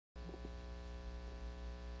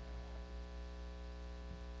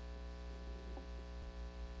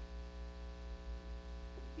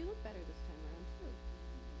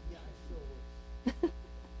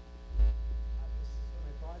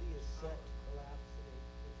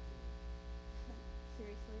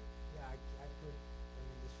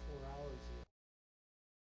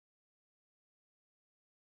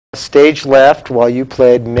stage left while you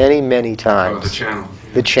played many, many times. Oh, the Channel.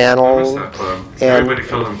 The Channel. I miss that club. And everybody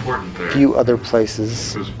felt important there. A few other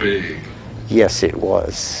places. It was big. Yes, it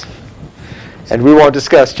was. And we won't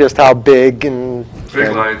discuss just how big and...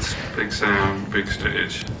 Big lights, big sound, big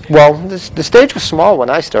stage. Well, the stage was small when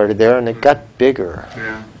I started there, and it got bigger.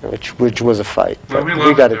 Yeah. Which was a fight. Well, but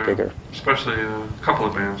we got it it bigger. Especially a couple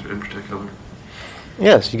of bands in particular.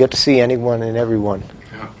 Yes, you got to see anyone and everyone.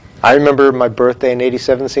 Yeah. I remember my birthday in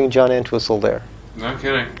 '87 seeing John Entwistle there. No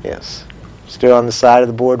kidding. Yes. Stood on the side of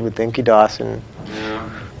the board with Inky Dawson,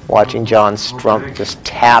 watching John Strump just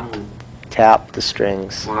tap the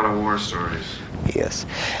strings. A lot of war stories. Yes.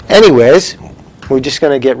 Anyways, we're just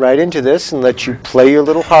going to get right into this and let you play your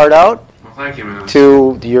little heart out. Well, thank you, man.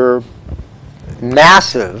 To your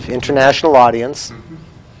massive international audience.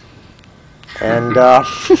 And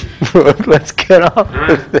let's get on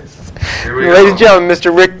with this. Ladies and gentlemen,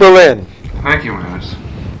 Mr. Rick Berlin. Thank you, Mantis.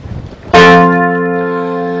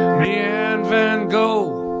 Me and Van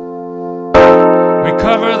Gogh, we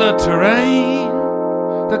cover the terrain.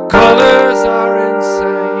 The colors are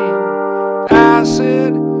insane.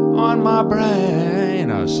 Acid on my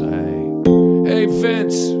brain, I say. Hey,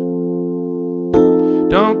 Vince,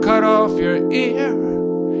 don't cut off your ear.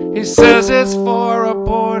 He says it's for a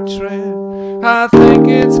portrait. I think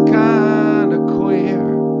it's kinda queer.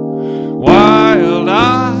 Wild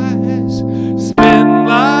eyes spin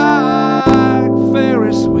like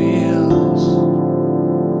Ferris wheels.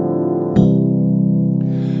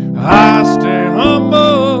 I stay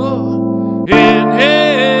humble in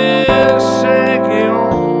his shaky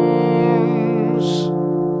arms.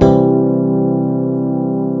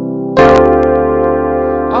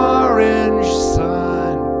 Orange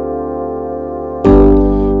sun,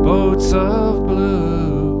 boats of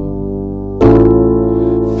blue,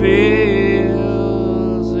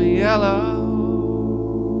 fields of yellow.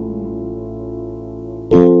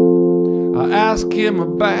 I ask him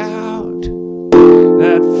about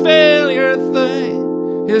that failure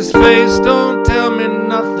thing. His face don't tell me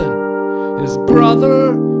nothing. His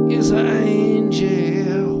brother is an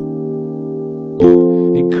angel.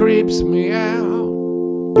 He creeps me out.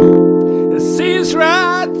 He sees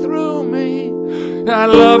right through me. I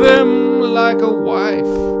love him like a wife.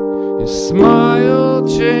 His smile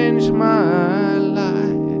changed my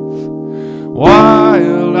life.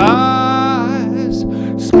 Wild eyes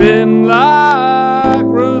spin like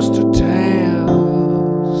rooster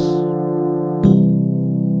tails.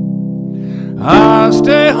 I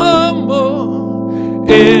stay humble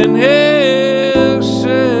in his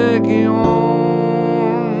shaky arms.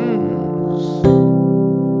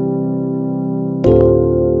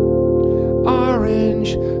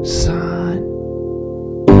 Orange sun,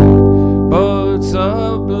 boats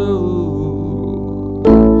of blue,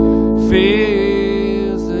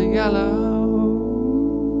 fields of yellow,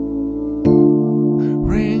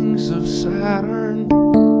 rings of Saturn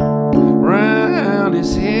round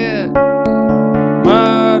his head.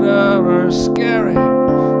 Murderer scary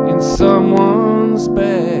in someone's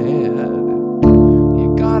bed.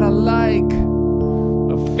 You gotta like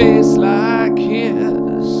a face like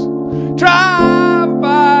his.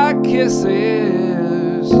 Drive-by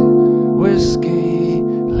kisses, whiskey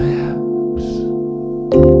lips,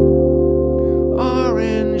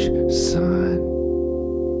 orange sun,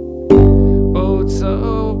 boats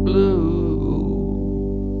of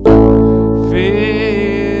blue,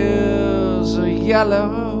 fields of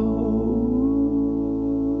yellow.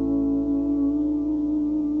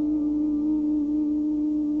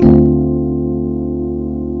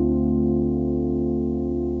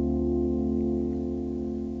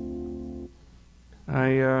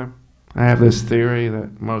 I have this theory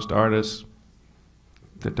that most artists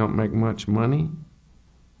that don't make much money,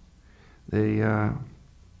 they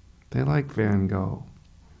like Van Gogh.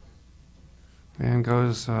 Van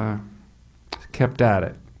Gogh's kept at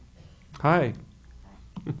it. Hi.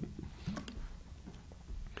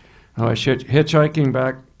 I was hitchhiking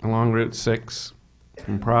back along Route 6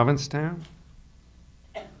 from Provincetown,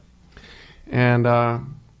 and I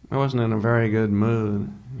wasn't in a very good mood.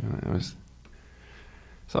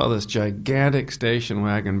 Saw this gigantic station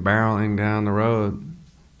wagon barreling down the road,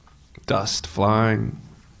 dust flying,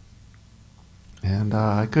 and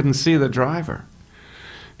I couldn't see the driver.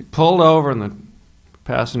 He pulled over and the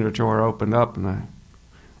passenger door opened up, and I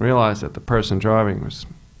realized that the person driving was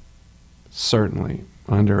certainly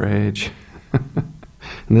underage. And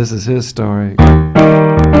this is his story.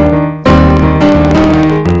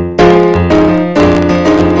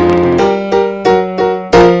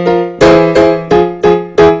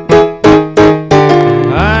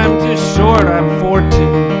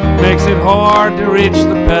 Reach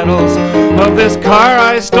the pedal,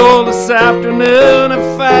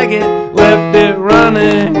 wagon, left it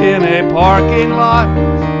running in a parking lot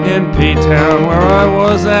in P-Town, where I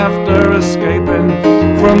was after escaping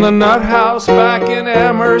from the nut house back in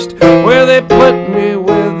Amherst, where they put me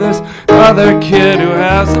with this other kid who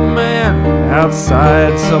has a man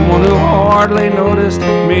outside, someone who hardly noticed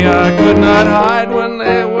me. I could not hide when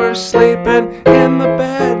they were sleeping in the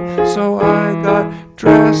bed, so I got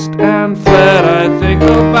dressed and fled. I think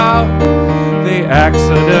about the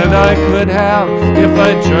accident I could have if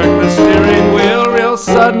I jerked the steering wheel real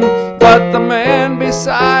sudden, but the man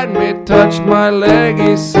beside me touched my leg.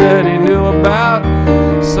 He said he knew about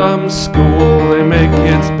some school, they make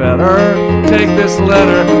kids better. Take this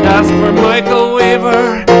letter, ask for Michael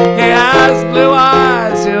Weaver. He has blue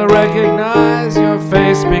eyes, he'll recognize your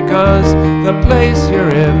face because the place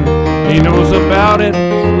you're in, he knows about it.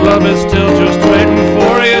 Love is still just waiting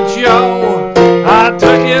for you, Joe. I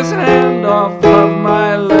took his hand off of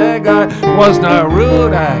my leg. I was not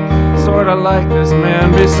rude, I sorta like this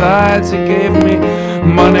man. Besides, he gave me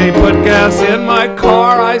money, put gas in my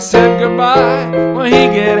car. I said goodbye. When he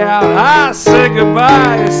get out, I said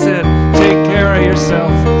goodbye. He said, take care of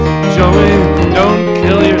yourself, Joey, don't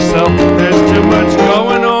kill yourself. There's too much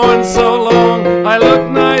going on. So long. I look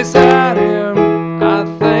nice at him, I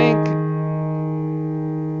think,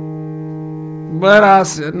 but I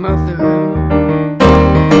said nothing.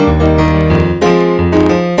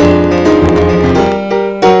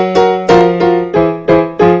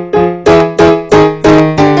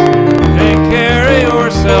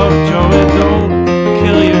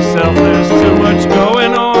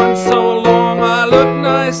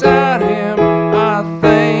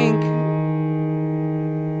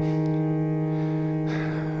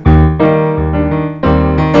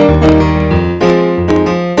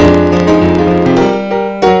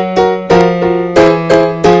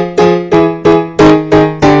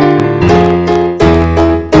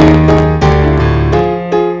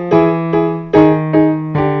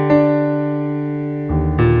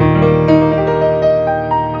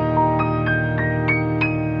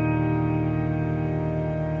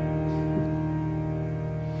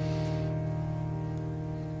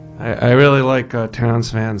 I really like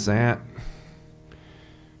Townes Van Zandt.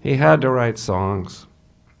 He had to write songs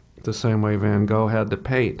the same way Van Gogh had to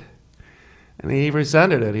paint. And he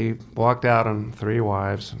resented it. He walked out on 3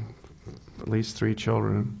 wives, at least 3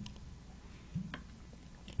 children.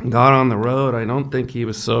 Got on the road. I don't think he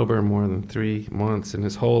was sober more than 3 months in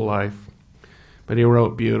his whole life. But he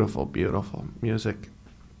wrote beautiful, beautiful music.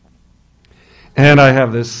 And I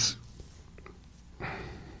have this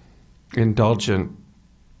indulgent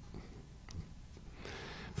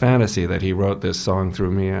fantasy that he wrote this song through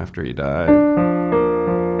me after he died.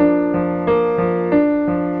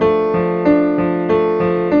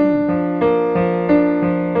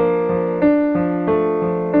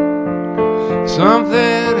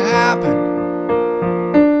 Something happened,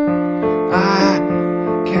 I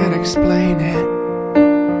can't explain it.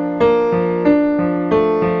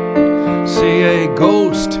 See, a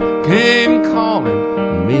ghost came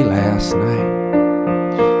calling me last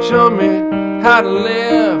night, showed me how to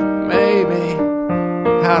live, maybe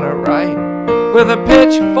how to write, with a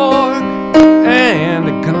pitchfork and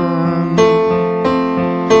a gun,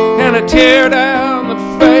 and a tear down the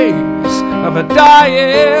face of a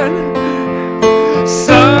dying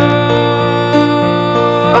sun.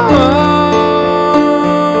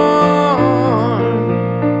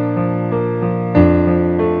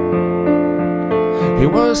 He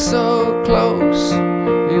was so close,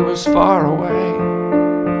 he was far away,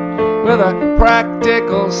 with a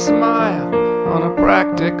practical smile on a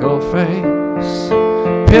practical face,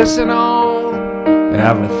 pissing on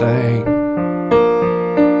everything,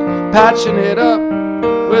 patching it up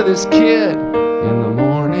with his kid in the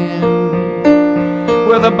morning,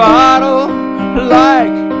 with a bottle like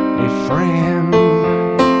a friend,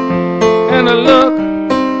 and a look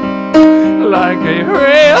like a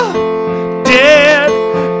real dead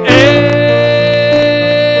end.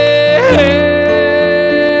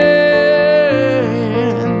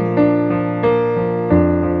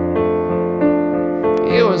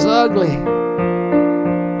 Ugly,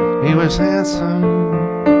 he was handsome,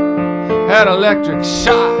 had electric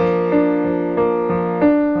shock,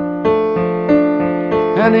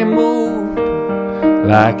 and he moved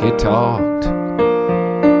like he talked,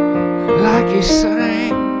 like he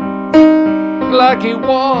sang, like he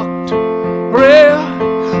walked real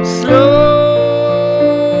slow.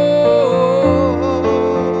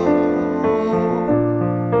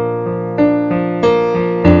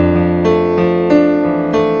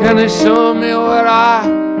 And he showed me what I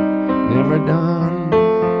never done,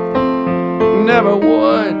 never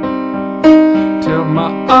would, till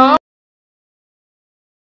my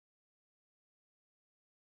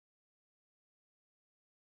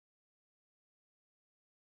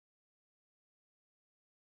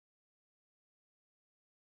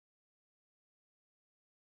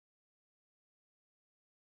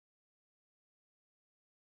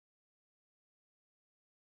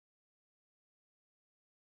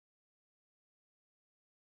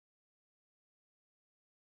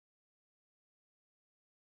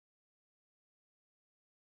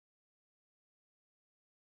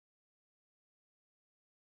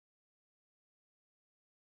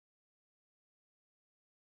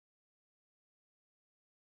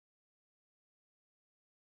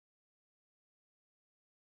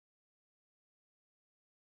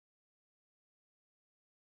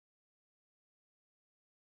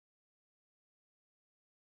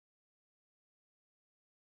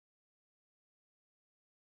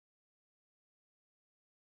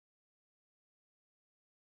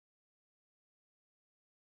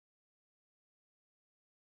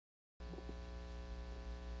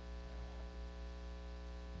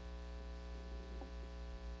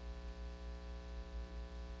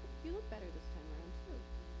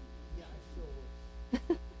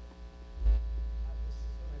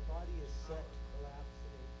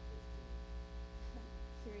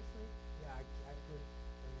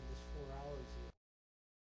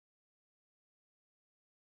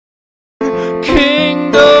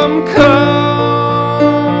Come, come.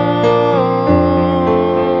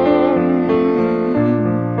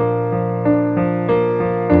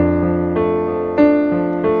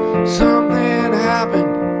 Something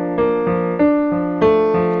happened.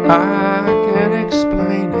 I can't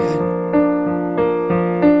explain it.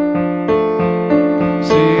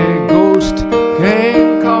 See, a ghost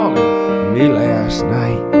came calling me last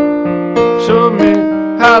night. Showed me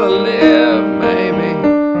how to live, maybe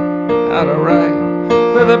how to write,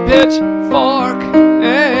 with a pitchfork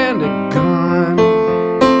and a gun,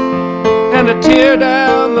 and a tear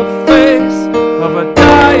down the face of a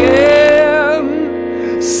dying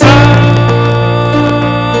sun.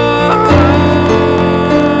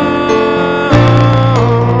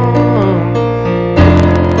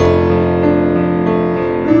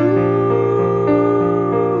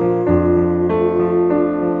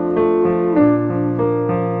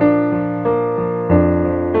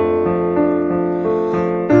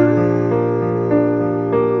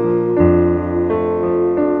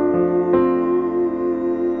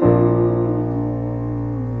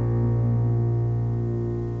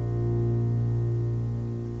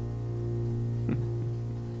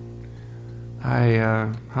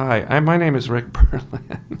 Hi, my name is Rick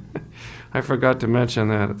Berlin. I forgot to mention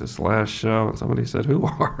that at this last show, and somebody said, "Who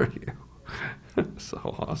are you?" So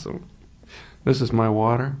awesome. This is my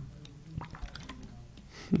water.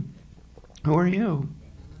 Who are you?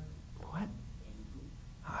 What?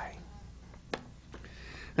 Hi.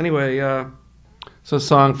 Anyway, it's a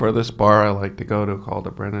song for this bar I like to go to called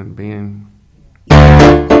the Brennan Bean.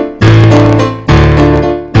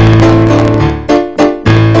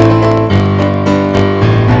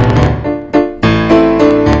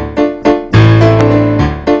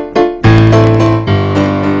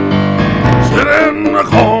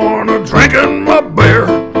 Drinking my beer,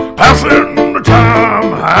 passing the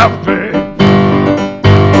time happy.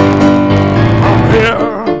 I'm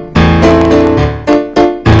here.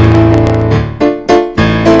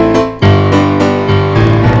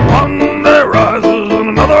 One day rises and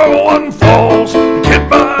another one falls. The kid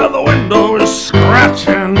by the window is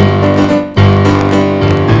scratching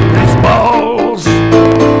his balls.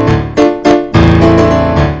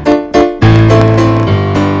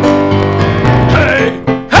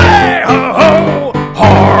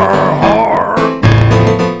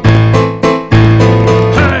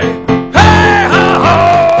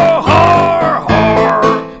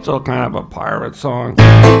 Kind of a pirate song. The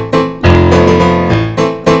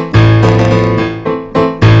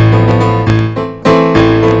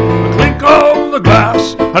clink of the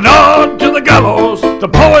glass, a nod to the gallows. The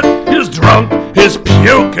poet is drunk, is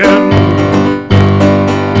puking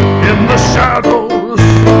in the shadows.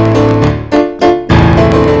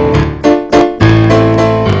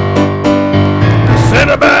 This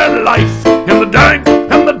ain't a bad life in the dank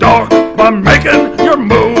and the dark. By making your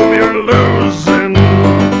move, you're losing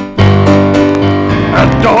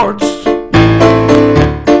at darts.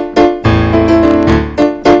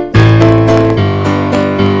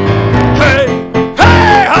 Hey,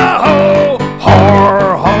 hey, ha, ho,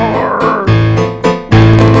 har, har.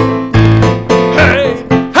 Hey,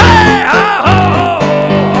 hey, ha, ho,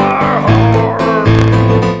 har, har.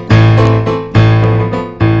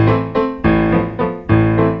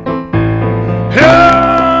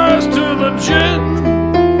 Here's to the gin,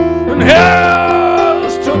 and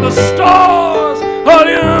here's to the stars. All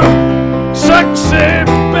you sexy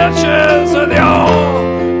bitches and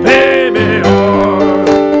your baby whore.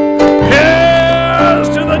 Here's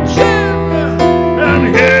to the gin and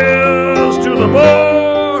here's to the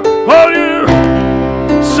bar. All you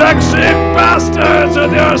sexy bastards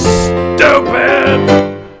and your stupid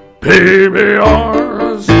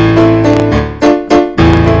PBRs.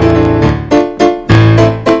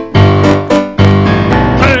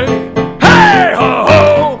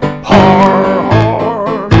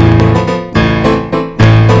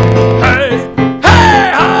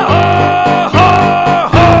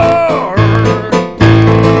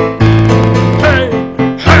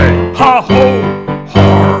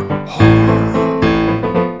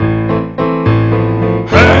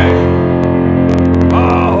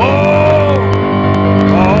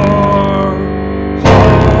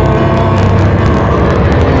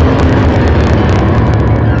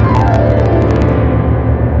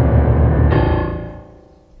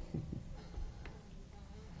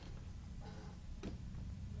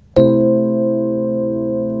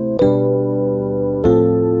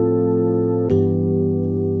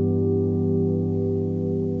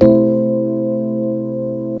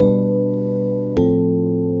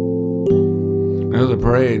 There's a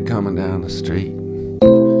parade coming down the street,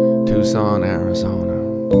 Tucson, Arizona.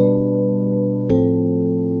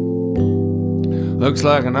 Looks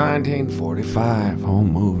like a 1945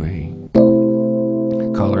 home movie.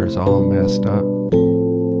 Colors all messed up.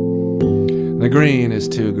 The green is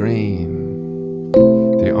too green.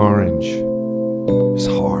 The orange is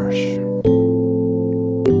harsh.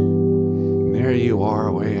 And there you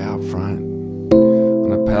are way out front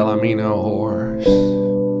on a Palomino horse.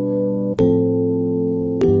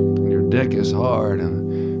 And your dick is hard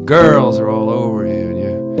and girls are all over you, and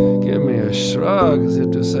you give me a shrug as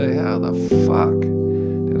if to say, how the fuck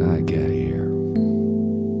did I get here?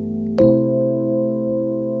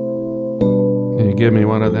 And you give me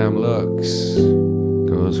one of them looks,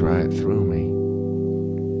 goes right through me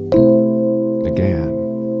again.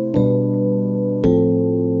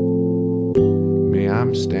 Me,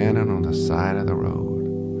 I'm standing on the side of the road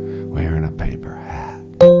wearing a paper hat.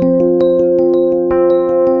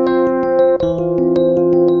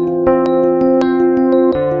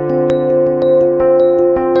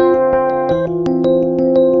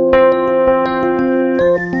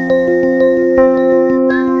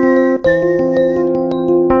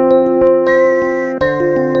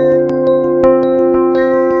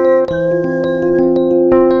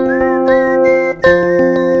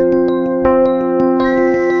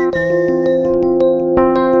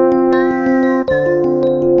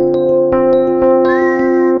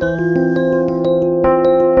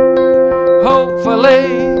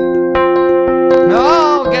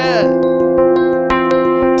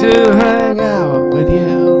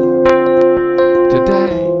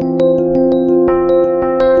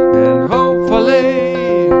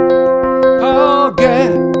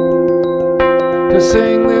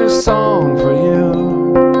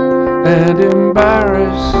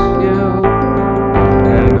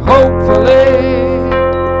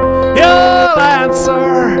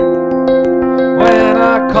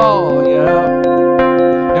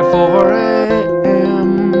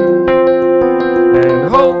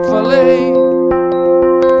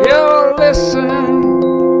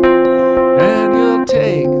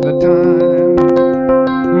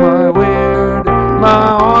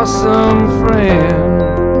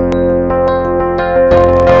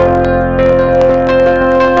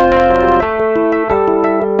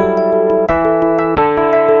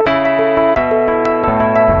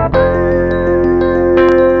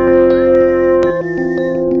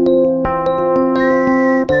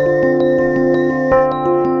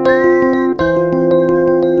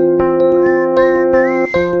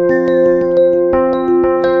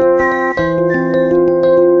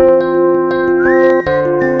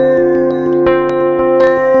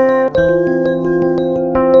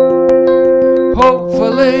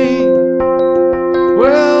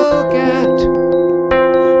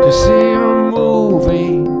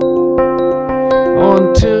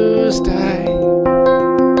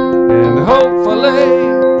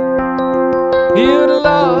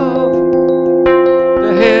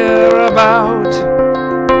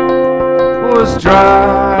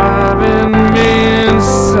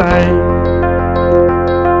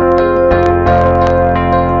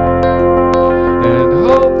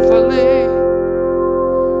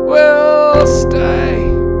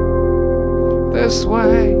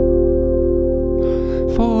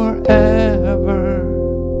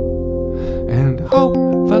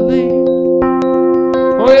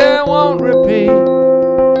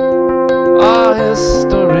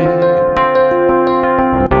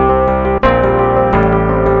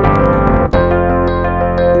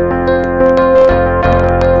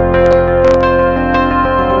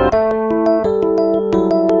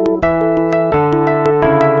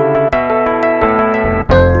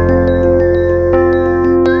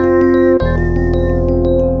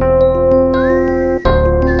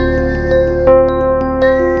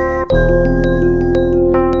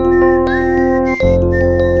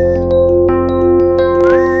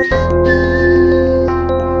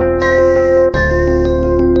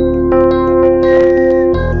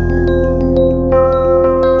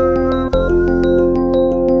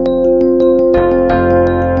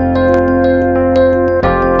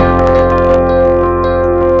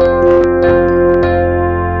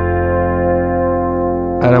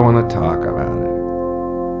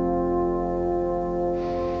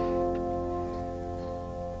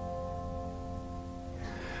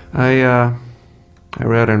 I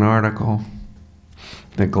read an article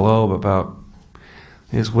in the Globe about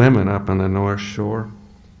these women up on the North Shore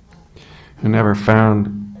who never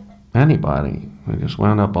found anybody. They just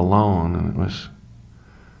wound up alone, and it was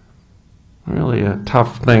really a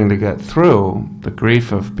tough thing to get through, the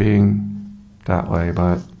grief of being that way.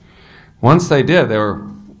 But once they did, they were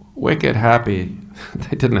wicked happy.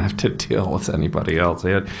 They didn't have to deal with anybody else.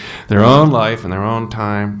 They had their own life and their own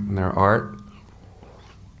time and their art.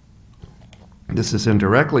 This is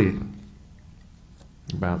indirectly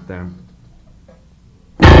about them.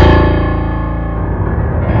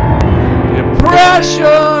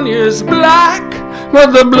 Depression is black,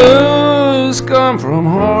 but the blues come from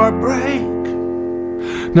heartbreak.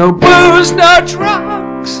 No booze, no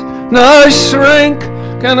drugs, no shrink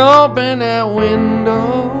can open that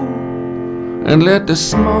window and let the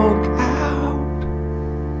smoke out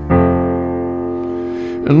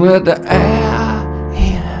and let the air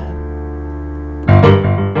in.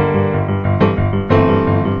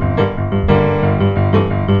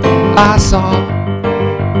 I saw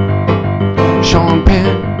Sean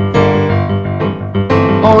Penn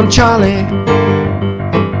on Charlie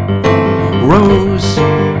Rose,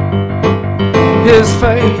 his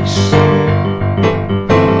face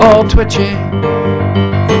all twitchy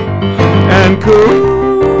and cool,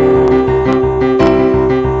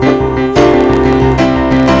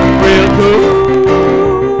 real cool.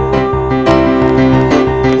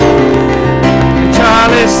 And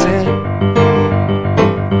Charlie said,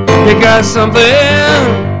 you got something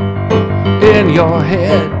in your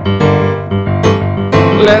head,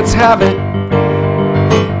 let's have it.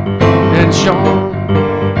 And Sean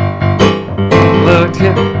looked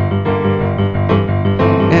him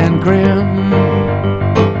and grinned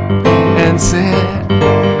and said,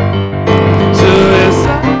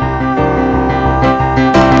 suicide,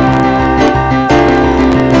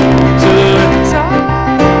 suicide.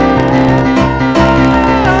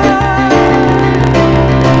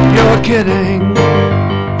 You're kidding,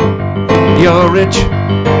 you're rich,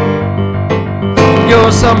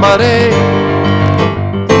 you're somebody,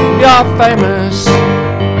 you're famous.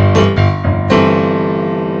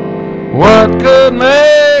 What could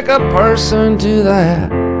make a person do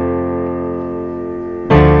that?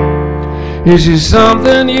 Is it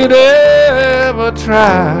something you'd ever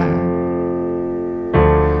try?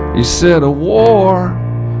 You said a war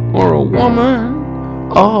or a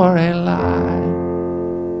woman or a lie.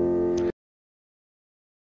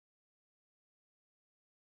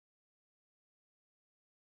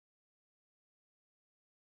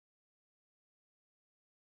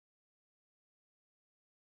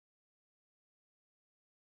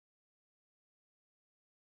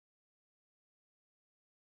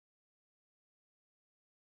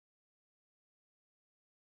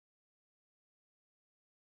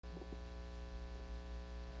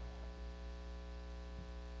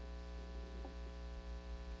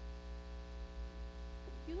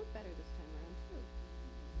 You look better this time around, too.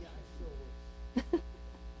 Yeah, I feel worse.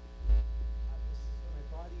 My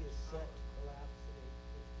body is set to collapse at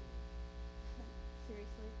 8:15.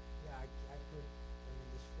 Seriously? Yeah, I put,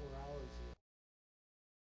 this 4 hours here.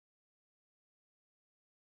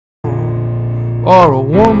 Or a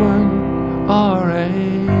woman or a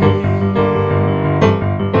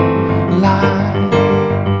lie.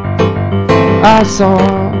 I saw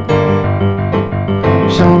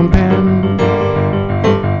Sean Penn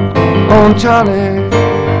on Charlie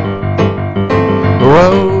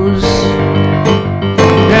Rose,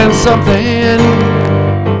 and something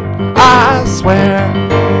I swear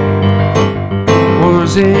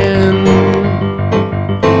was in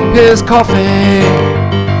his coffee,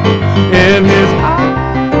 in his eyes,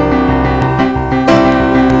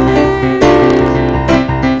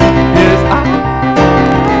 his eyes.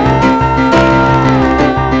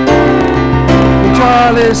 And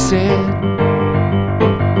Charlie said,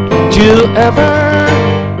 did you ever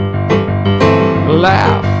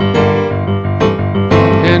laugh?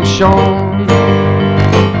 And Sean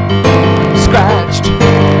scratched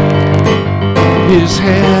his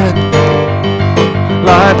head.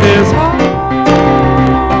 Life is hard,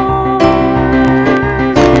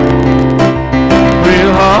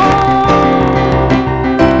 real hard.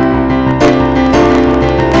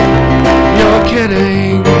 You're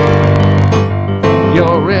kidding,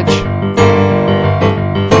 you're rich,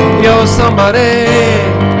 you're somebody,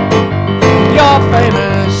 you're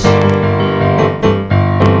famous.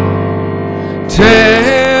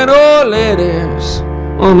 10 old ladies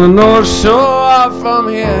on the North Shore from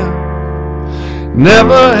here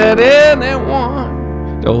never had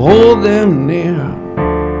anyone to hold them near.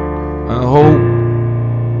 I hope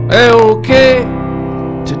they're okay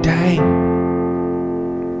today.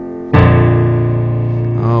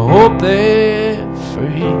 I hope they're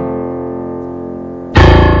free.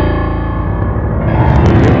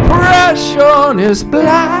 Depression is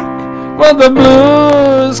black, but the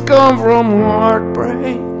blues come from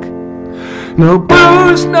heartbreak. No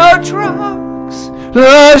booze, no drugs,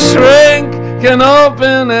 no shrink can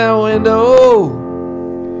open that window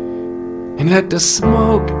and let the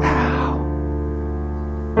smoke out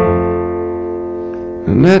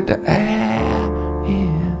and let the air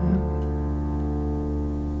in.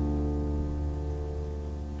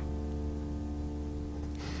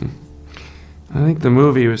 I think the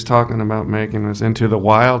movie he was talking about making was Into the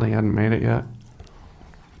Wild. He hadn't made it yet,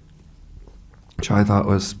 which I thought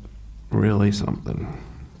was really something.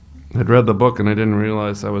 I'd read the book and I didn't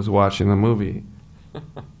realize I was watching the movie.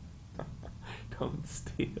 Don't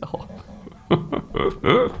steal.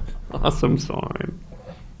 Awesome sign.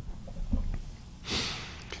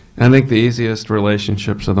 I think the easiest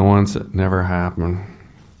relationships are the ones that never happen.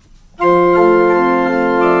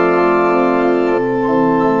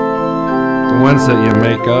 The ones that you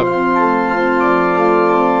make up.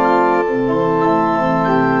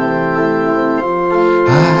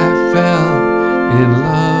 I fell in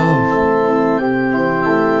love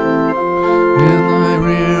in my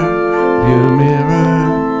rear view mirror.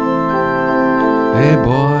 A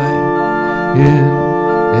boy in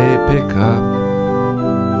a pickup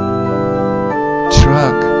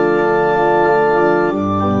truck,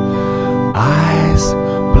 eyes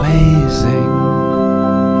blazing,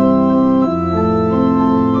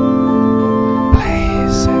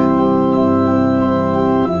 blazing,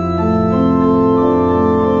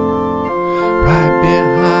 right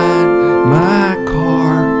behind my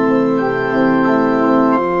car,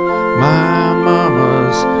 my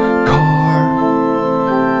mama's car.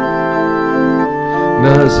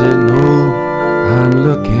 Does it know I'm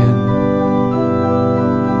looking?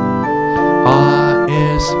 Or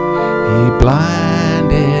is he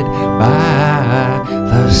blinded by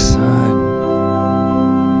the sun?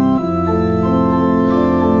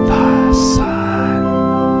 The sun.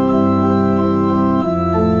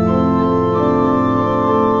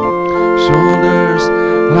 Shoulders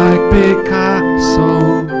like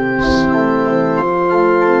Picasso's,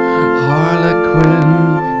 Harlequin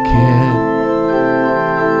kid.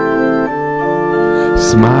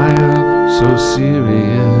 Smile so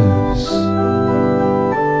serious,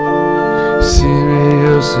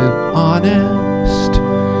 serious and honest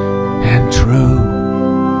and true,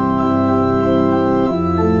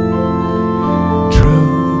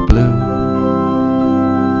 true blue.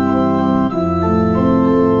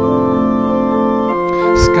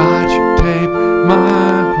 Scotch tape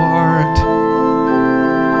my heart,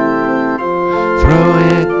 throw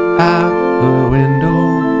it out the window.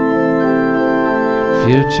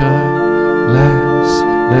 Future less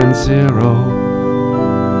than zero.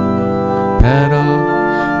 Pedal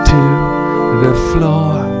to the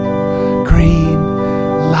floor. Green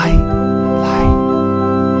light, light.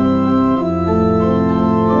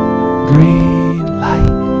 Green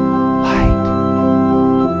light, light.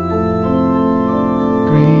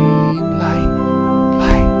 Green light,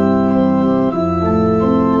 light.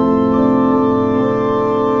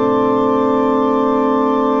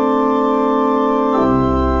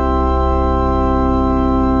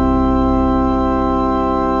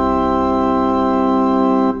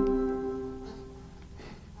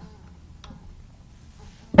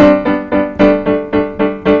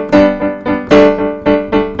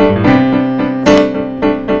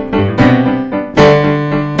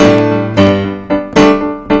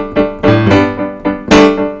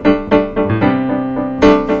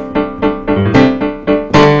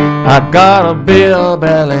 I got a bill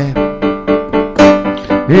belly,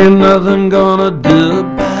 ain't nothing gonna do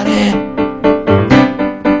about it.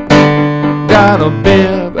 Got a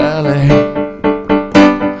bill belly,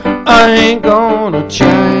 I ain't gonna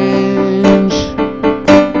change.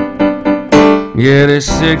 Get a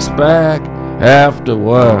six-pack after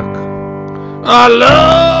work. I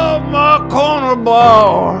love my corner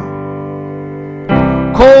bar.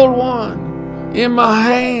 Cold one in my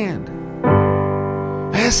hand.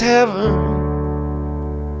 It's heaven.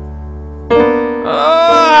 Oh,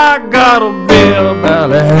 I got a bill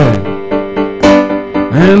belly,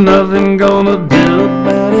 ain't nothing gonna do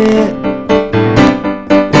about it.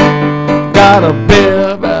 Got a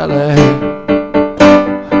bill belly,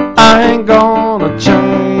 I ain't gonna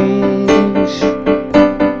change.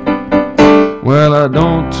 Well, I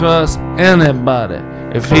don't trust anybody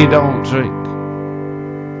if he don't drink.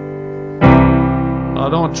 I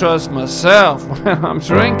don't trust myself when I'm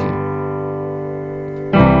drinking.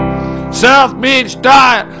 South Beach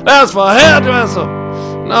diet, that's for hairdresser,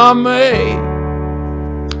 not me.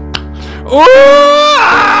 Ooh,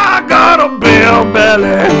 I got a bill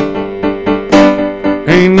belly,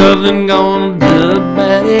 ain't nothing gonna do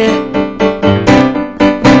about it.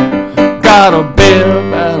 Got a bill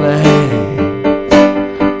belly,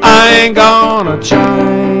 I ain't gonna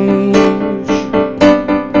change.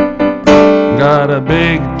 Got a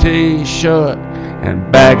big t-shirt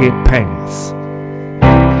and baggy pants.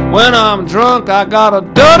 When I'm drunk, I got a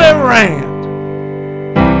dirty rant.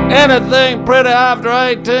 anything pretty after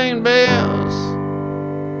 18 bills.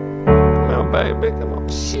 Come on, baby, come on,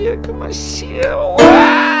 shit, come on, shit.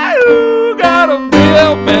 Wow, got a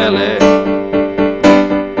bill belly.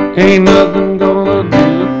 Ain't nothing gonna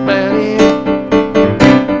do about it.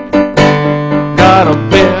 Got a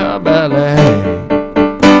bill belly.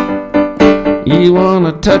 You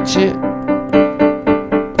wanna touch it?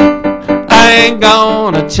 I ain't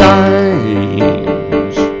gonna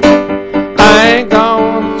change. I ain't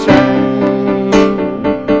gonna change.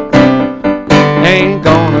 Ain't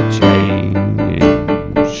gonna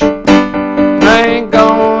change. I ain't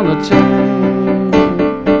gonna change.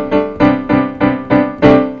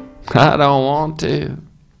 I don't want to.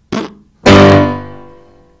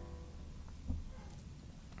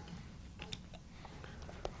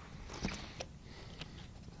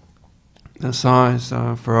 This song is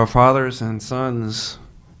for our fathers and sons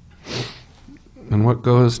and what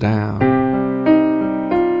goes down.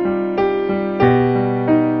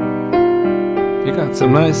 You got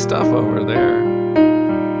some nice stuff over there.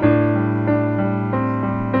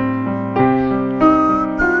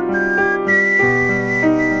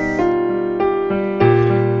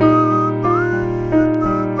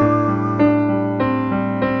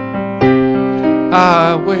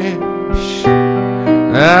 I wish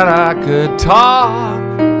that I could talk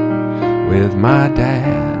with my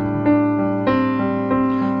dad.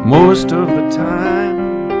 Most of the time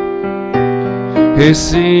he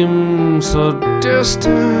seems so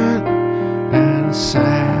distant and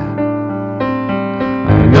sad.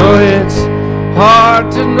 I know it's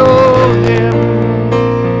hard to know him,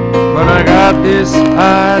 but I got this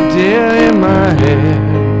idea in my head.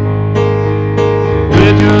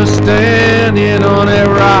 We're just standing on a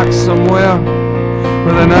rock somewhere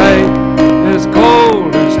where the night is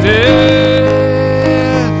cold as death.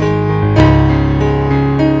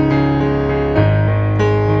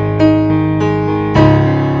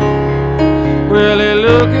 Will he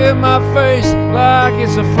look at my face like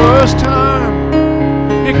it's the first time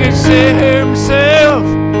he can see himself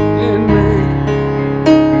in me?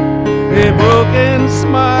 A broken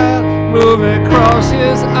smile moving across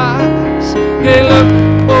his eyes. He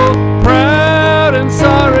looked both proud and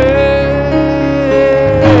sorry.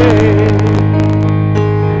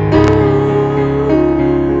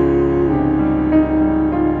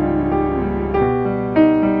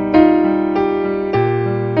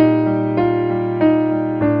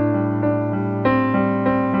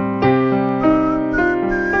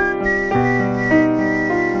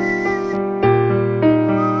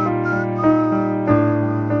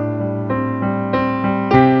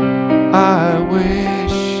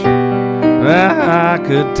 I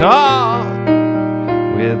could talk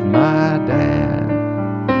with my dad,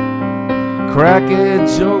 crack a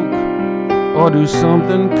joke or do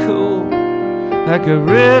something cool that could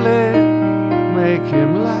really make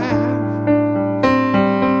him laugh.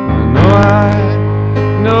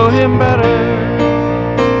 I know him better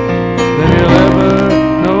than he'll ever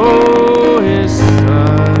know his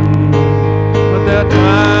son, but there are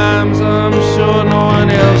times I'm sure no one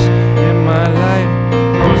else in my life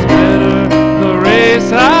knows better the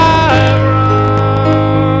race I've run.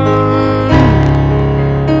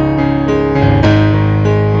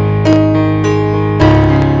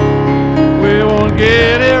 We won't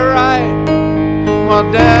get it right, my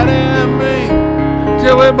daddy and me,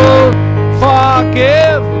 till we both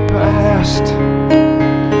forgive the past.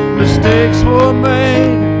 Mistakes were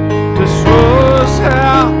made to show us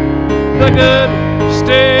how the good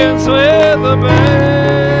stands with the bad.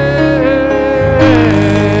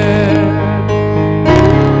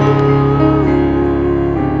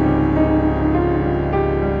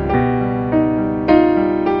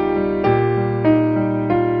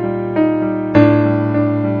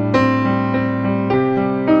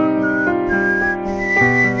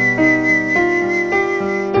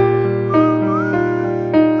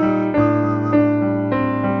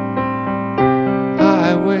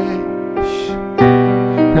 I wish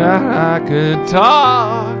that I could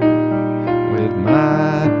talk with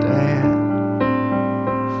my dad.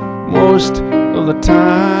 Most of the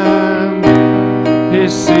time he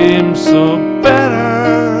seems so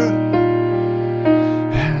better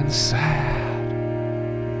and sad.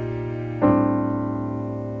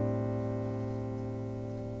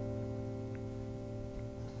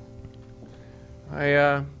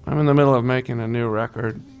 I'm in the middle of making a new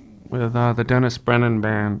record with the Dennis Brennan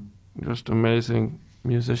Band. Just amazing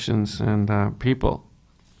musicians and people.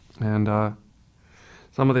 And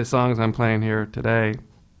some of the songs I'm playing here today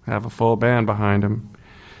have a full band behind them.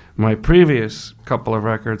 My previous couple of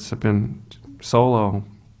records have been solo,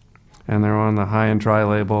 and they're on the High and Dry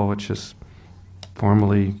label, which is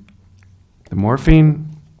formerly the morphine.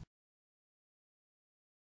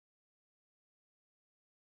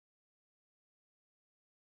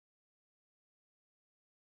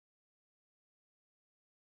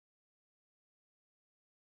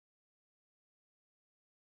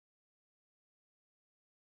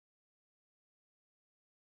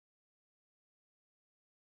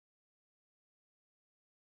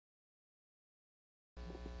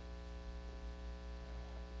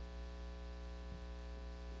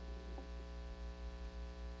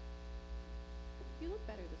 You look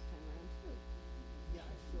better this time around, too. Yeah,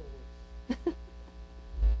 I feel worse. This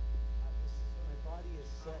is my body is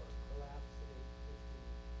set to collapse at 8:15.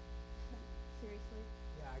 Seriously?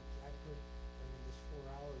 Yeah, I could. I mean, there's 4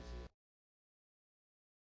 hours here.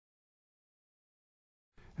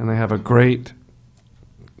 And they have a great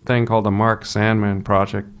thing called the Mark Sandman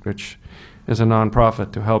Project, which is a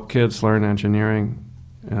nonprofit to help kids learn engineering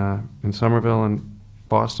in Somerville and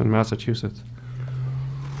Boston, Massachusetts.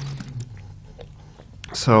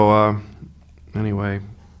 So anyway,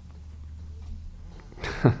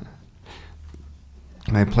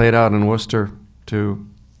 I played out in Worcester to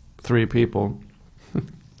 3 people.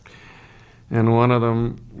 And one of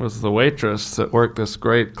them was the waitress that worked this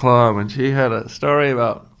great club, and she had a story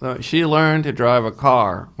about she learned to drive a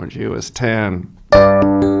car when she was 10.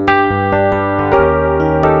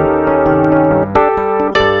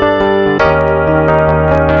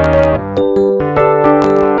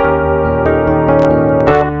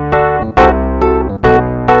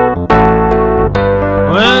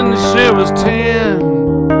 When she was 10,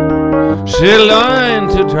 she learned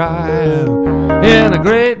to drive in a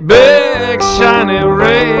great big shiny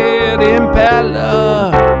red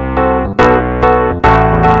Impala.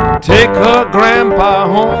 Take her grandpa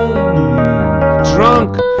home,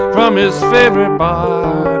 drunk from his favorite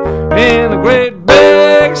bar, in a great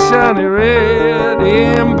big shiny red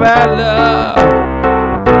Impala.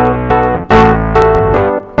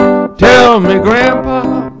 Tell me,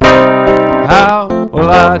 Grandpa, how will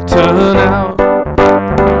I turn out?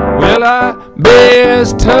 Will I be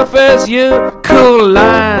as tough as you? Cool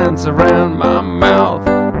lines around my mouth.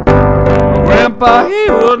 Grandpa, he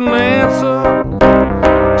wouldn't answer.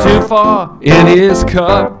 Too far in his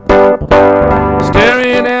cup,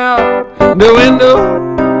 staring out the window,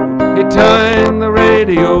 he turned the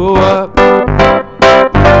radio up.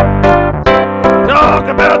 Talk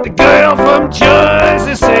about the girl from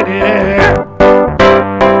Jersey City.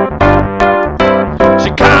 She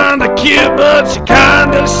kinda cute, but she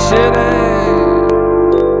kinda shitty.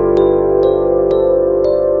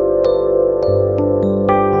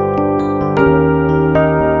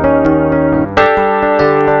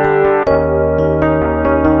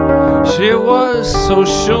 She was so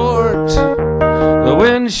short, the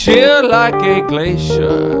windshield like a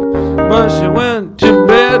glacier, but she went to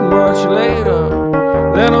bed much later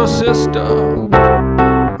than her sister.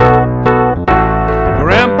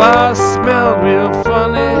 Grandpa smelled real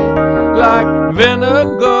funny, like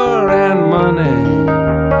vinegar and money.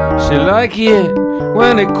 She liked it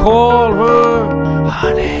when he called her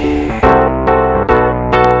honey.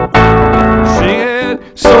 She had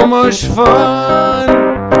so much fun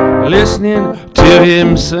listening to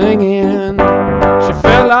him singing. She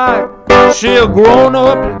felt like she had grown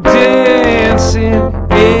up dancing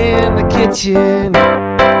in the kitchen.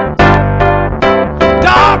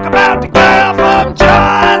 Talk about the girl from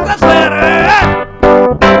Jersey City.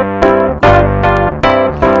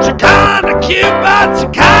 She kinda cute, but she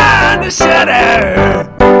kinda shitty.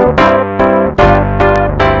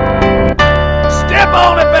 Step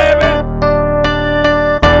on it, baby.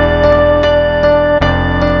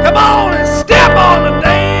 Come on and step on the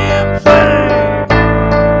damn thing.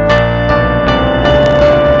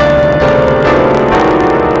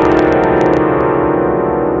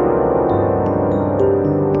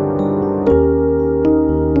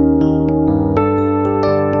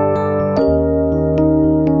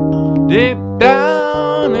 Deep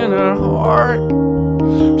down in her heart,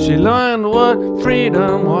 she learned what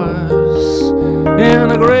freedom was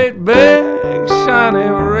in a great big shiny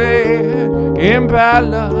red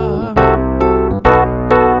Impala.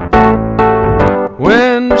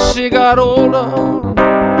 When she got older,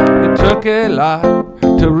 it took a lot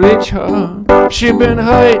to reach her. She'd been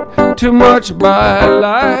hurt too much by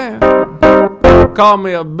life. Call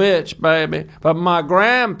me a bitch, baby, but my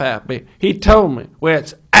grandpappy, he told me where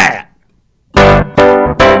it's at.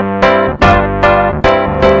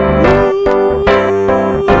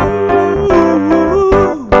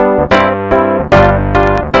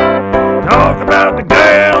 Talk about the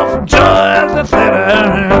girl from Jersey City.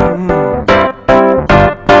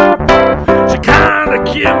 She kinda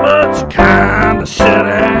cute, but you're kinda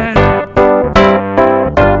shitty.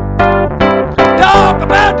 Talk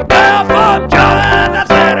about the girl from Kansas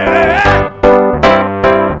City.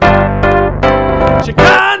 She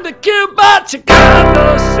kinda cute, but she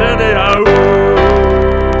kinda shitty.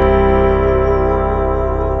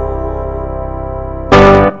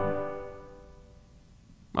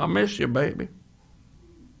 I miss you, baby.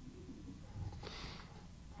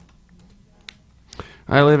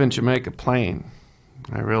 I live in Jamaica Plain.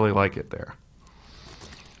 I really like it there.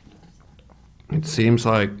 It seems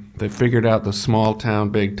like they figured out the small town,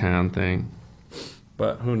 big town thing.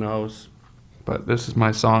 But who knows? But this is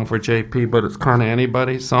my song for JP, but it's kind of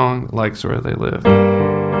anybody's song that likes where they live.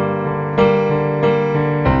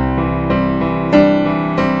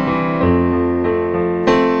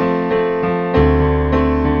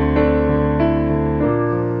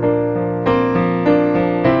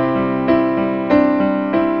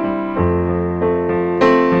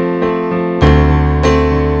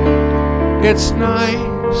 It's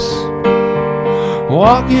nice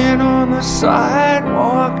walking on the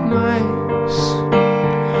sidewalk, nice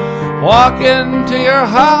walking to your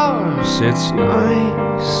house. It's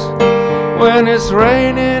nice when it's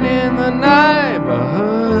raining in the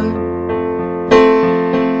neighborhood.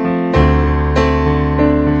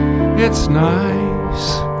 It's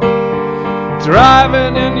nice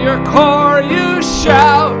driving in your car, you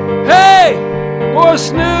shout, "Hey,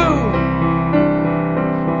 what's new,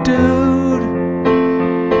 dude?"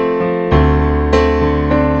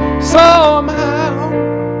 Somehow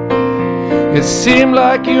it seemed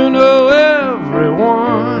like you know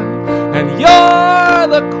everyone, and you're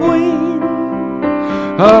the queen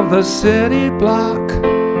of the city block.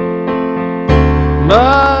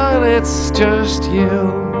 But it's just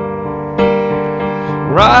you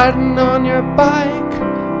riding on your bike,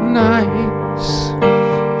 nice,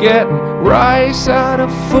 getting rice out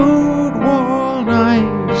of food wall,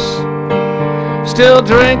 nice, still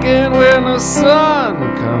drinking when the sun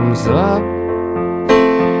comes up.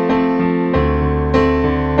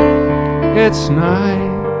 It's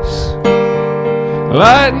nice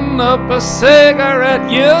lighting up a cigarette,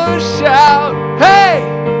 you shout, "Hey,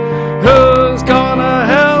 who's gonna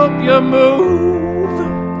help you move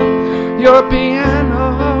your piano?"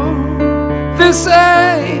 This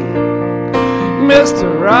ain't Mr.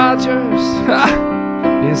 Rogers,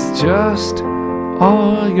 it's just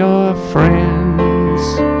all your friends,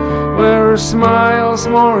 where a smile's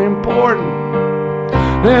more important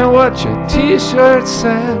than what your t-shirt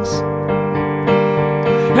says,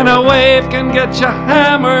 and a wave can get you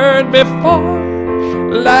hammered before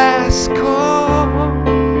last call.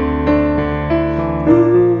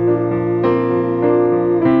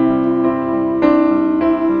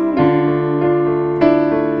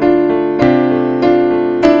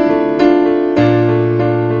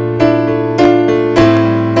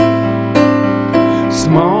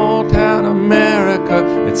 Small town America,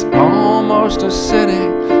 it's almost a city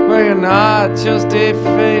where you're not just a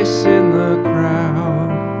face in the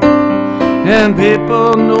crowd, and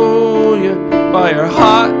people know you by your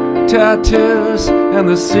hot tattoos and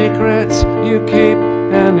the secrets you keep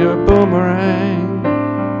and your boomerang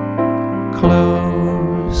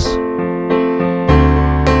clothes.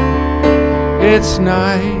 It's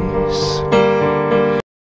nice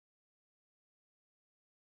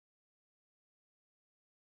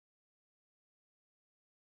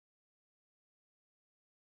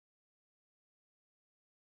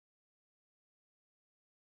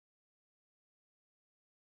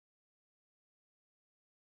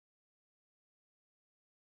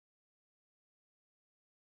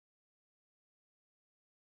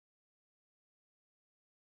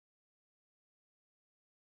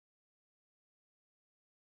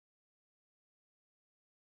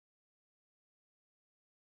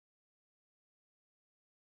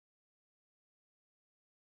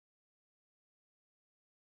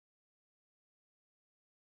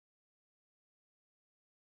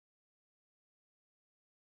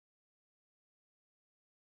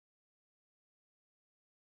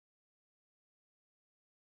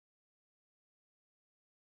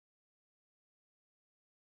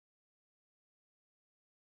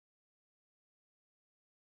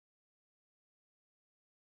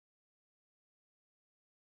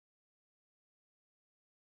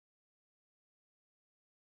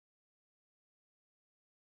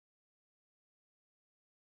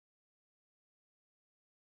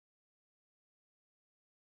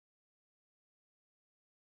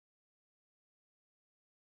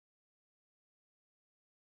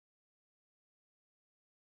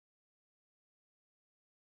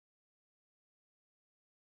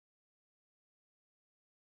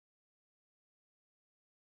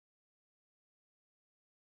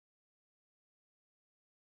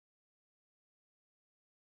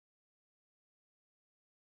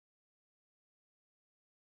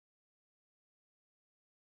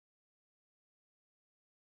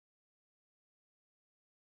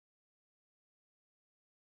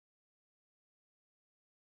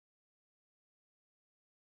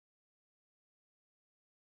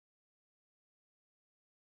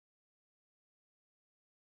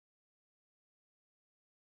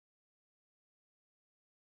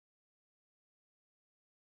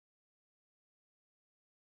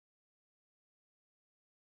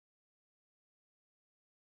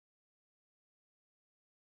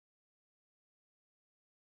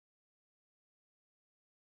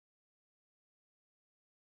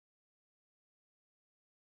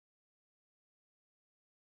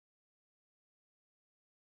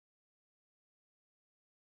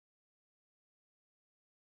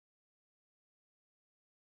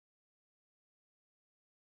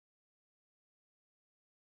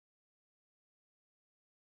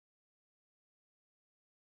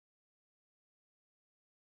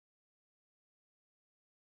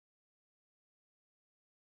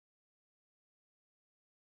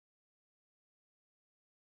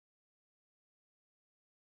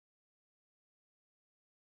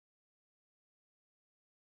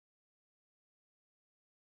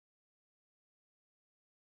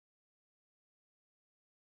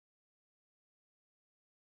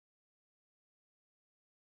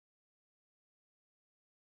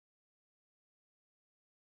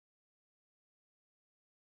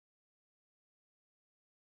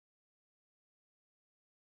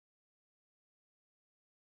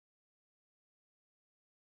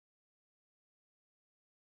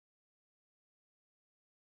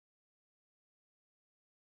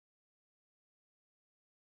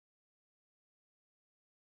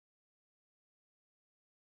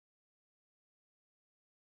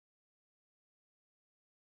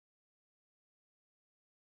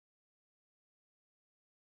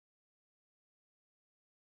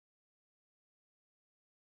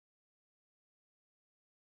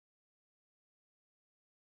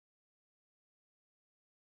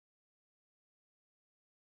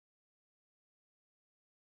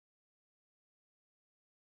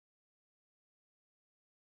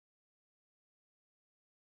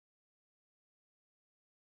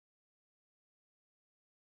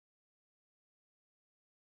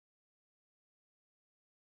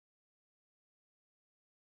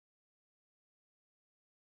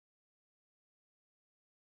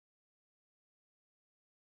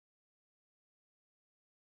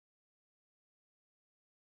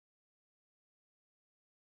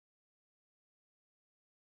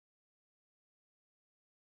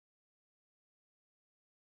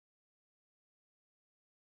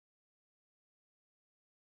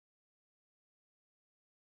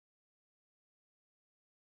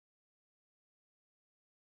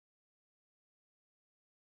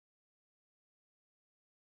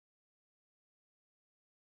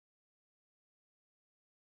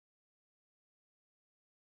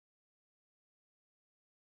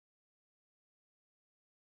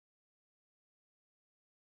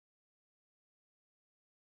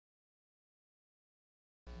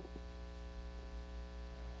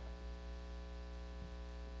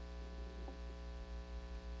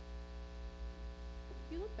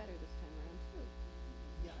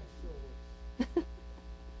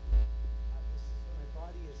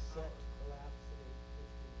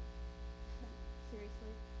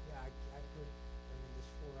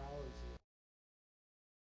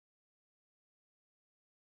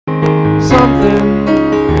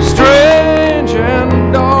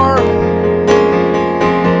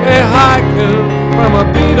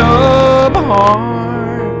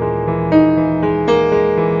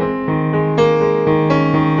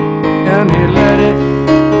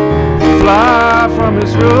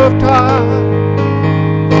his rooftop,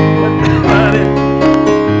 let it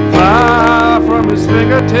fly from his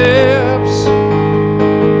fingertips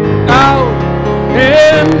out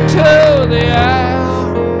into the air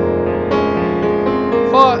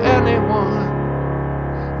for anyone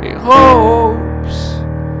he hopes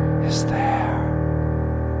is there.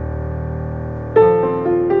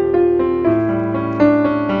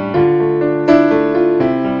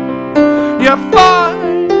 You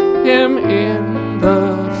find him in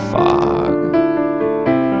the fog,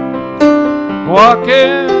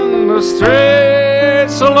 walking the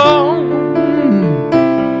streets alone,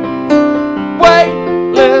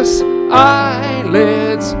 weightless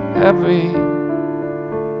eyelids, heavy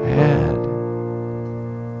head.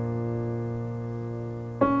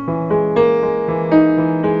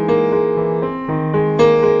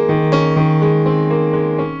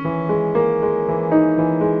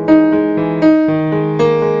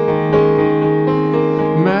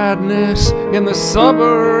 Madness in the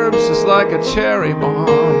suburbs is like a cherry bomb.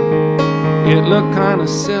 It looked kinda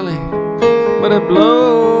silly, but it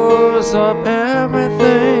blows up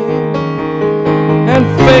everything. And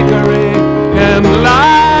fakery and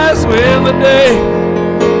lies win the day,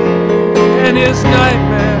 and his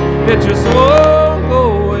nightmare, it just won't go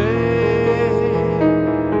away.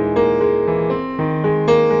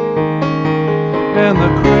 And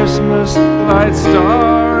the Christmas light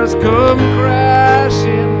stars come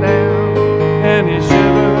crashing down, and he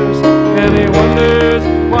shivers and he wonders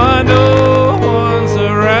why no one's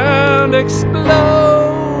around.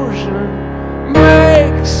 Explosion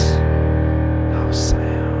makes no sound.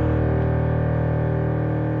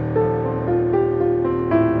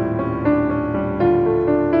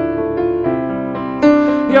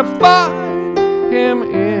 You find him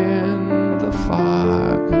in the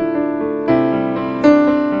fog,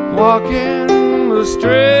 walking the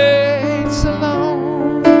streets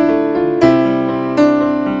alone,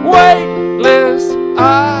 weightless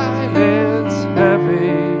eyelids, heavy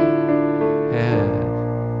head.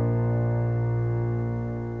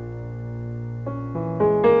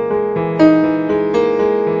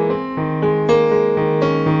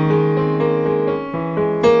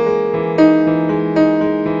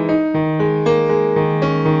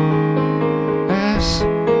 SOS.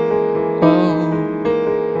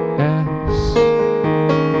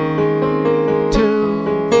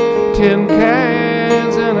 2 tin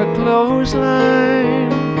cans and a clothesline.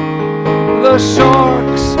 The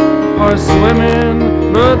sharks are swimming,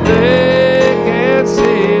 but they can't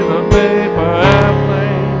see the paper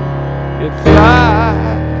airplane. It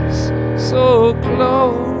flies so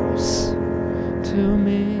close to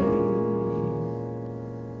me.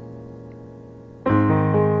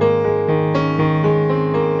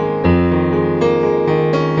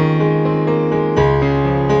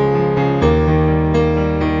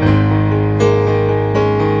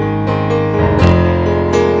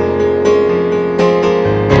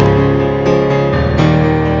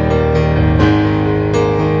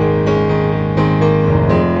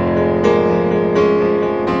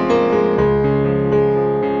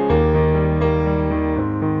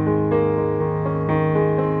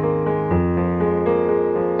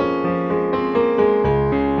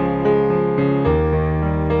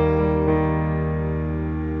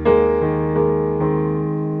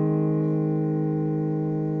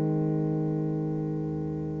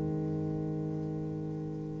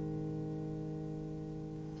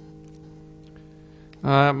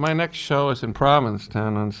 My next show is in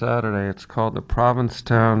Provincetown on Saturday. It's called the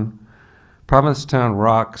Provincetown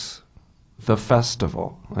Rocks the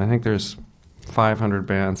Festival. I think there's 500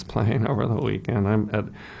 bands playing over the weekend. I'm at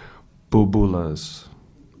Bubula's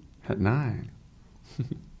at 9.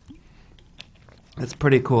 It's a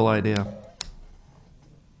pretty cool idea.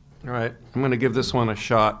 All right, I'm going to give this one a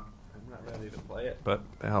shot. I'm not ready to play it, but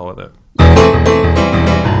the hell with it.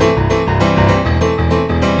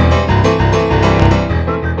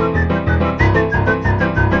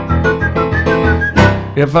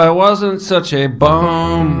 If I wasn't such a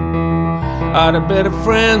bum, I'd have better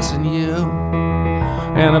friends than you,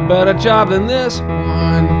 and a better job than this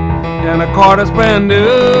one, and a car that's brand new.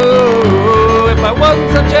 If I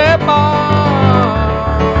wasn't such a bum,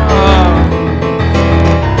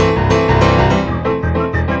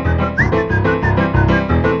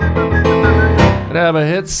 I'd have a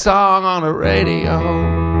hit song on the radio,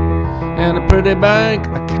 and a pretty bank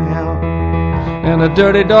account, and a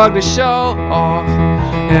dirty dog to show off,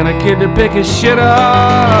 and a kid to pick his shit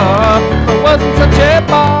up. If I wasn't such a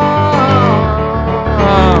bum,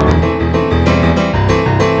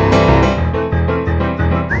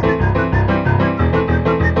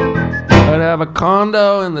 I'd have a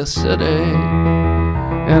condo in the city,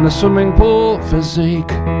 and a swimming pool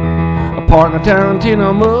physique, a part in a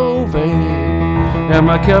Tarantino movie, and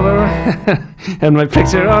my cover and my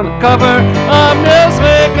picture on the cover of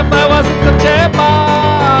Newsweek. If I wasn't such a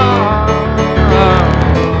bar,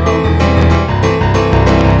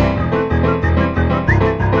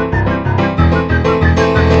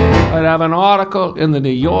 I'd have an article in the New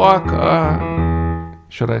Yorker.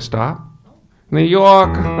 Should I stop? New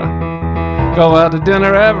York, go out to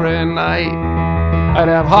dinner every night. I'd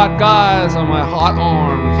have hot guys on my hot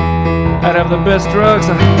arms. I'd have the best drugs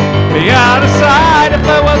and be out of sight if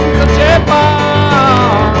I wasn't such a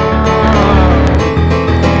bar.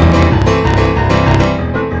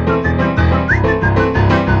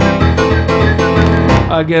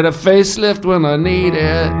 I get a facelift when I need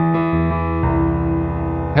it.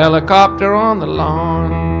 Helicopter on the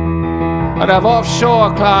lawn. I'd have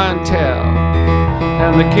offshore clientele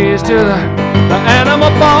and the keys to the animal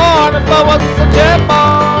farm if I wasn't such a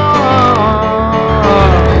bar.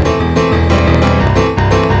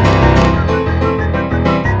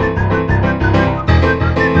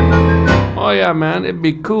 Oh yeah, man, it'd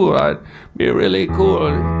be cool. I'd be really cool.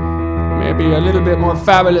 Maybe a little bit more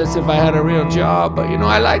fabulous if I had a real job. But you know,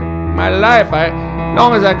 I like my life. As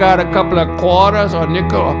long as I got a couple of quarters or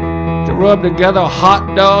nickel to rub together,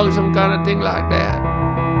 hot dogs, some kind of thing like that.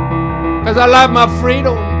 Because I love my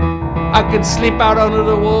freedom. I can sleep out under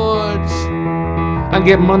the woods and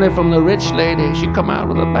get money from the rich lady. She come out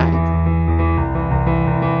of the bank.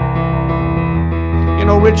 You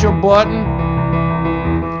know Richard Burton?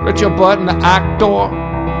 Richard Burton, the actor.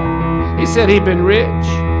 He said he'd been rich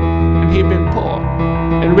and he'd been poor.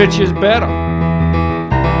 And rich is better.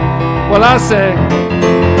 Well, I say,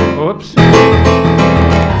 oops.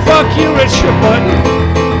 Fuck you, Richard Burton.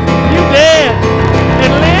 You dead.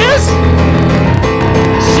 And Liz?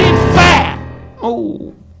 She fat.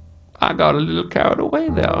 Oh, I got a little carried away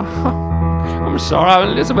there. I'm sorry,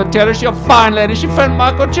 Elizabeth Taylor. She's a fine lady. She friend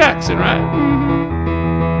Michael Jackson, right? Mm-hmm.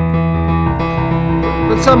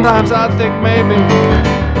 But sometimes I think maybe if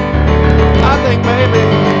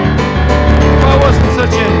I wasn't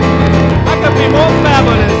such a, I could be more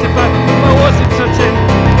fabulous if I wasn't such a,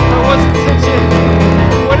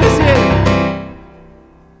 what is it?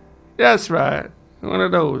 That's right, one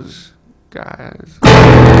of those guys.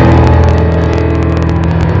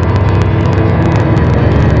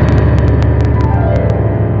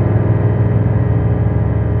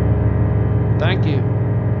 Thank you.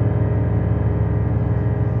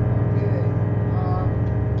 Okay,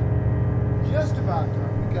 just about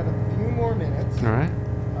done. We've got a few more minutes. All right.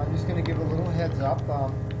 I'm just going to give a little heads up.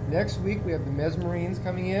 Next week we have the Mesmerines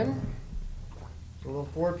coming in. It's a little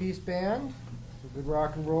four-piece band. It's a good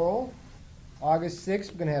rock and roll. August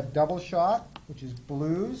 6th we're going to have Double Shot, which is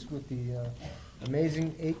blues with the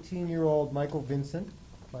amazing 18-year-old Michael Vincent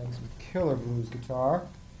playing some killer blues guitar.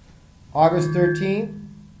 August 13th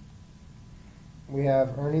we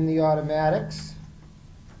have Earning the Automatics.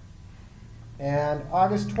 And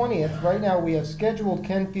August 20th, right now we have scheduled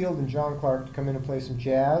Ken Field and John Clark to come in and play some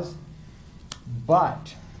jazz.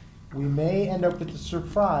 But we may end up with the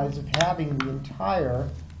surprise of having the entire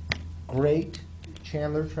great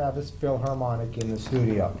Chandler Travis Philharmonic in the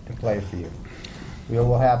studio to play for you. We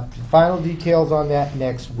will have final details on that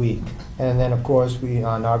next week. And then, of course,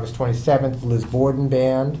 on August 27th, Liz Borden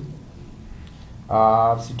Band.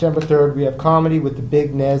 September 3rd, we have comedy with the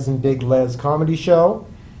Big Nez and Big Les comedy show.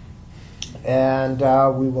 And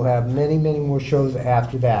we will have many, many more shows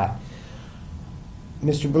after that.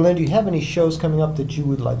 Mr. Berlin, do you have any shows coming up that you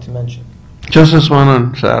would like to mention? Just this one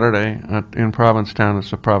on Saturday in Provincetown. It's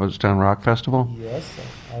the Provincetown Rock Festival. Yes,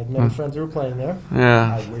 I have many friends who are playing there.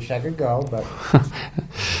 Yeah. I wish I could go, but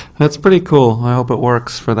That's pretty cool. I hope it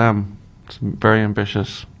works for them. It's very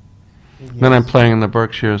ambitious. yes. Then I'm playing in the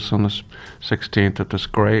Berkshires on the 16th at this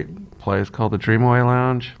great place called the Dreamaway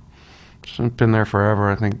Lounge. It's been there forever.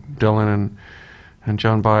 I think Dylan and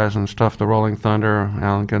Joan Baez and stuff, the Rolling Thunder,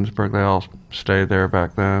 Allen Ginsberg, they all stayed there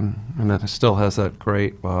back then. And it still has that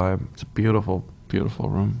great vibe. It's a beautiful, beautiful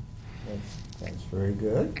room. That's very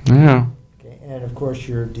good. Yeah. Okay, and of course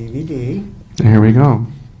your DVD, Here we go.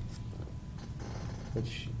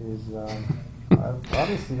 which is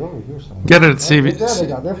obviously over here somewhere. Get it at There CV. they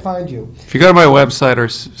go. They'll find you. If you go to my website or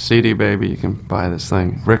CD Baby, you can buy this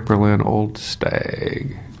thing. Rick Berlin, Old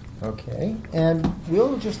Stag. Okay, and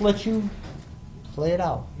we'll just let you play it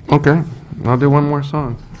out. Okay, I'll do one more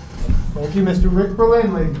song. Thank you, Mr. Rick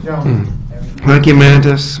Berlin, ladies and gentlemen. Thank you,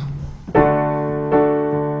 Mantis.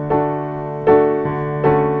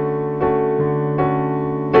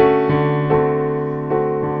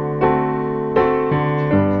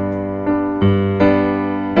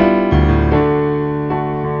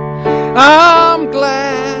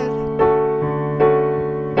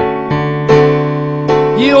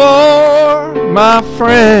 my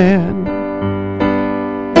friend.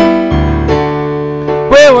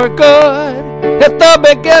 We were good at the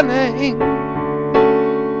beginning.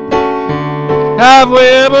 Have we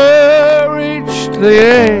ever reached the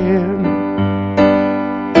end?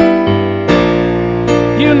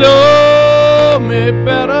 You know me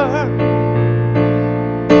better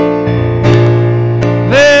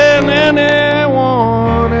than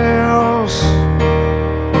anyone else.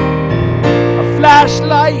 A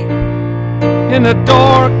flashlight in a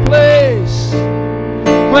dark place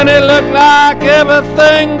when it looked like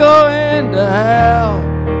everything going to hell.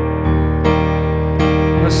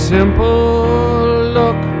 A simple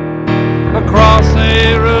look across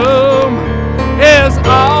a room is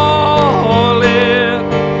all it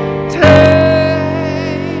takes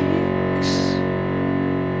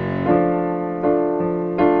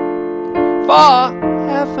for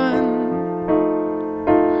heaven's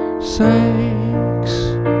sakes.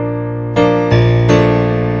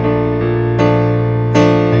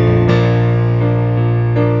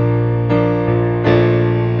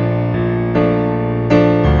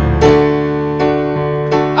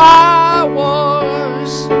 I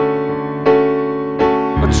was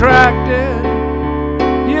attracted,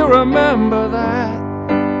 you remember that.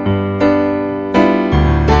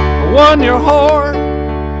 I won your heart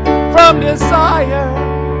from desire.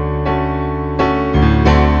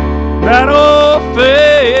 That old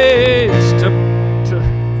fades to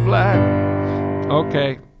black.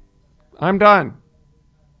 Okay, I'm done.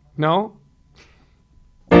 No?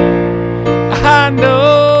 I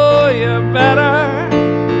know you better